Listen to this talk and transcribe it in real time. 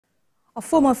A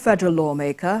former federal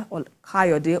lawmaker,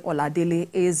 Kayode Oladele,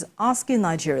 is asking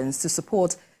Nigerians to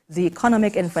support the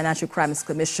Economic and Financial Crimes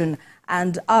Commission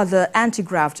and other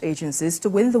anti-graft agencies to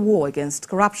win the war against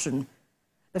corruption.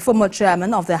 The former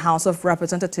chairman of the House of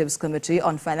Representatives Committee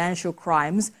on Financial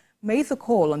Crimes made the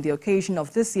call on the occasion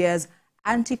of this year's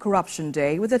Anti-Corruption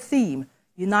Day with the theme,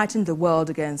 Uniting the World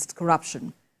Against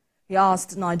Corruption. He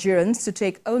asked Nigerians to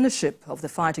take ownership of the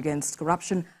fight against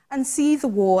corruption and see the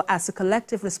war as a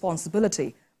collective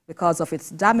responsibility because of its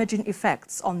damaging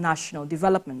effects on national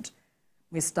development.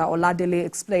 Mr. Oladele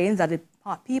explained that the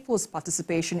people's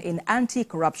participation in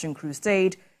anti-corruption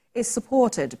crusade is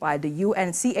supported by the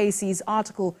UNCAC's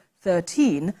Article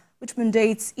 13, which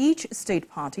mandates each state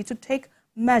party to take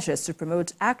measures to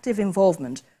promote active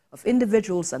involvement of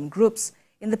individuals and groups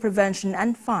in the prevention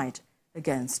and fight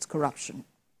against corruption.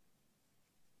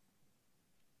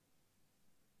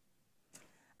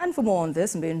 And for more on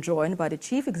this, I'm being joined by the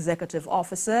Chief Executive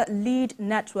Officer, Lead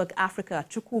Network Africa,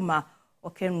 Chukwuma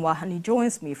Okenwa, and he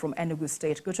joins me from Enugu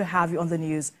State. Good to have you on the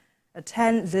news at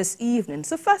 10 this evening.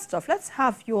 So first off, let's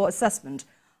have your assessment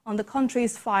on the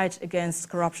country's fight against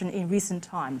corruption in recent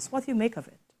times. What do you make of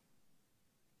it?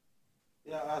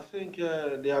 Yeah, I think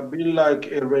there have been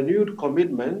like a renewed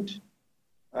commitment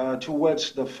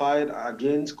towards the fight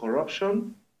against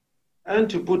corruption. And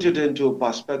to put it into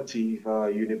perspective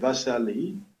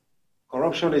universally,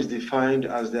 corruption is defined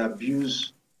as the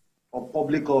abuse of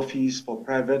public office for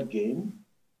private gain.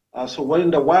 So when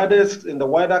in the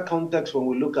wider context, when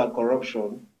we look at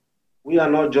corruption, we are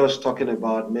not just talking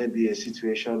about maybe a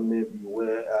situation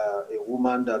where a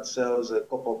woman that sells a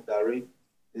cup of dairy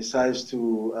decides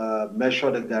to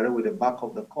measure the dairy with the back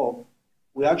of the cup.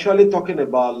 We're actually talking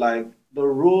about like the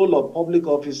role of public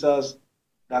officers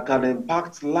that can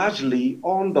impact largely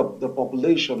on the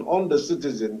population, on the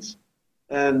citizens,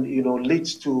 and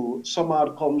leads to some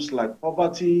outcomes like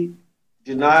poverty,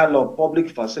 denial of public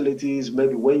facilities,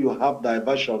 maybe when you have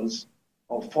diversions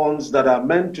of funds that are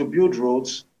meant to build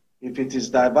roads. If it is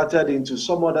diverted into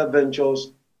some other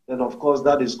ventures, then of course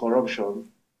that is corruption.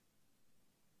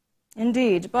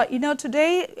 Indeed, but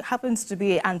today happens to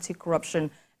be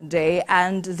Anti-Corruption Day,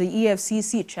 and the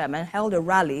EFCC chairman held a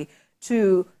rally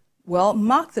to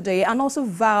mark the day and also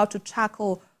vow to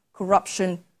tackle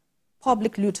corruption,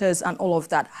 public looters and all of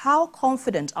that. How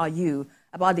confident are you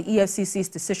about the EFCC's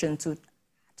decision to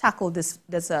tackle this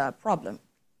problem?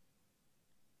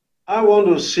 I want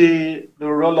to see the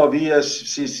role of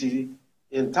EFCC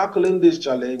in tackling this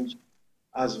challenge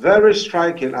as very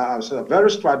striking, as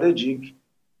very strategic,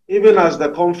 even as the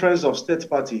Conference of State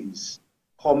Parties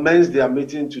commenced their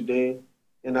meeting today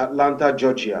in Atlanta,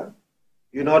 Georgia.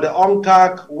 The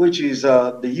UNCAC, which is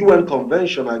the UN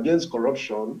Convention Against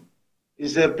Corruption,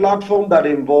 is a platform that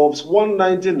involves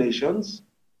 190 nations,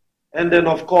 and then,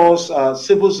 of course,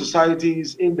 civil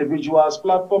societies, individuals,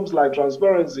 platforms like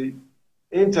Transparency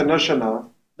International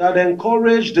that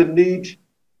encourage the need,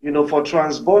 for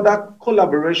transborder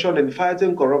collaboration in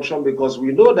fighting corruption, because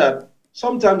we know that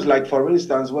sometimes, like for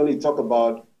instance, when we talk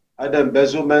about either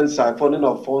embezzlement, siphoning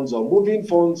of funds, or moving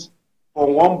funds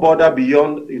from one border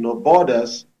beyond,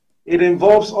 borders, it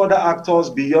involves other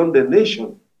actors beyond the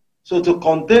nation. So to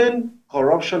contain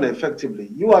corruption effectively,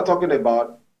 you are talking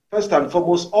about, first and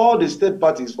foremost, all the state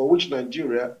parties, for which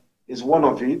Nigeria is one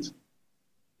of it,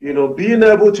 being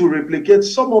able to replicate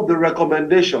some of the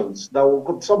recommendations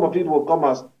that some of it will come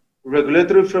as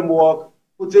regulatory framework,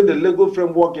 putting the legal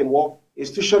framework in work,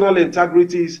 institutional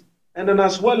integrities, and then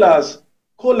as well as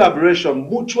collaboration,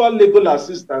 mutual legal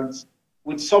assistance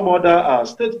with some other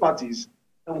state parties.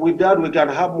 And with that, we can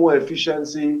have more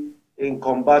efficiency in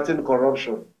combating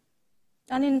corruption.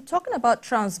 And in talking about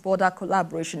transborder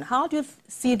collaboration, how do you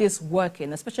see this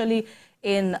working, especially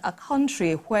in a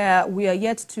country where we are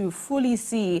yet to fully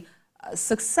see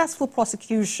successful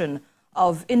prosecution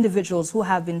of individuals who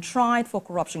have been tried for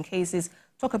corruption cases?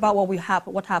 Talk about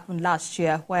what happened last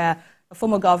year, where the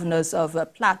former governors of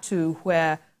Plateau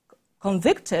were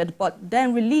convicted but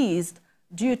then released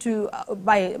due to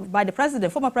by the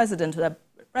former president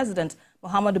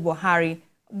Muhammadu Buhari.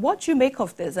 What do you make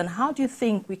of this, and how do you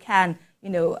think we can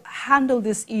handle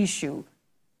this issue,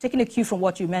 taking a cue from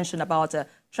what you mentioned about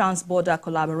transborder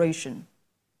collaboration?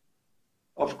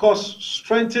 Of course,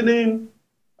 strengthening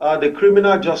the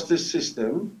criminal justice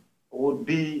system would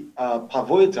be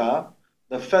pivotal,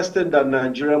 the first thing that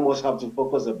Nigeria must have to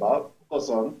focus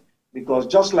on, because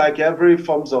just like every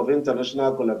forms of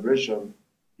international collaboration,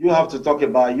 you have to talk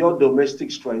about your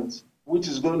domestic strength, which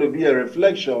is going to be a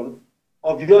reflection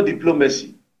of your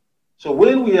diplomacy. So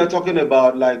when we are talking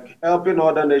about like helping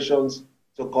other nations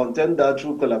to contend that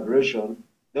through collaboration,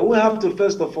 then we have to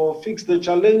first of all fix the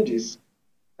challenges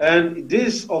And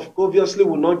this, obviously,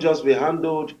 will not just be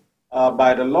handled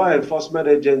by the law enforcement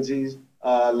agencies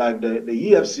like the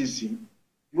EFCC.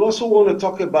 You also want to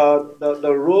talk about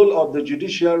the role of the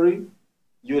judiciary.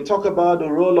 You talk about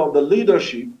the role of the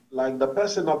leadership, like the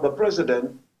person of the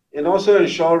president, in also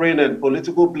ensuring and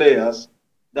political players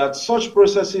that such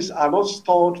processes are not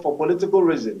stalled for political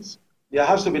reasons. There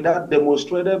has to be that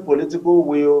demonstrated political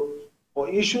will for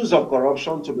issues of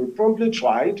corruption to be promptly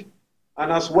tried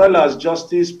and as well as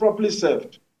justice properly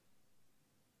served.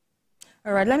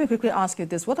 All right, let me quickly ask you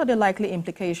this. What are the likely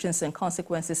implications and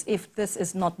consequences if this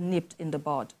is not nipped in the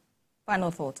bud? Final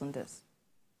thoughts on this.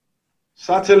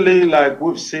 Certainly, like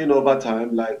we've seen over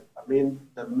time,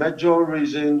 the major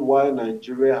reason why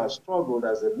Nigeria has struggled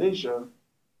as a nation,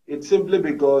 it's simply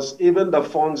because even the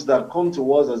funds that come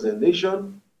to us as a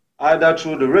nation, either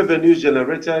through the revenues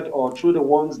generated or through the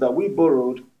ones that we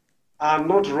borrowed, are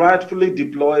not rightfully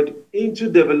deployed into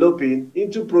developing,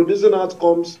 into producing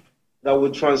outcomes that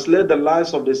will translate the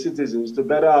lives of the citizens to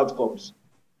better outcomes.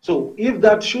 So if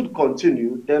that should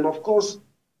continue, then of course,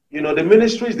 the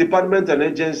ministries, departments, and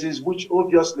agencies, which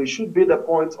obviously should be the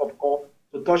point of call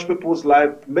to touch people's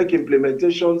lives, make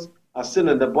implementations as seen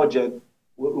in the budget,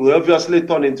 will obviously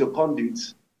turn into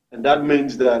conduits. And that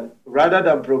means that rather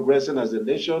than progressing as a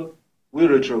nation, we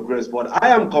retrogress. But I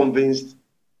am convinced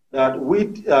that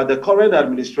with the current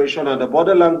administration and the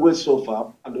body language so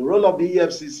far, and the role of the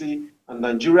EFCC and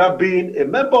Nigeria being a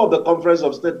member of the Conference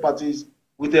of State Parties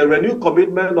with a renewed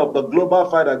commitment of the global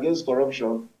fight against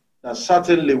corruption, that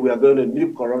certainly we are going to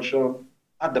nip corruption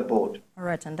at the board. All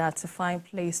right, and that's a fine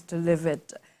place to leave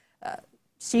it.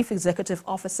 Chief Executive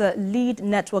Officer, Lead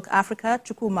Network Africa,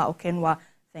 Chukwuma Okenwa,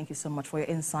 thank you so much for your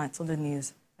insights on the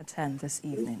news at 10 this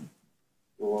evening.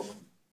 You're welcome.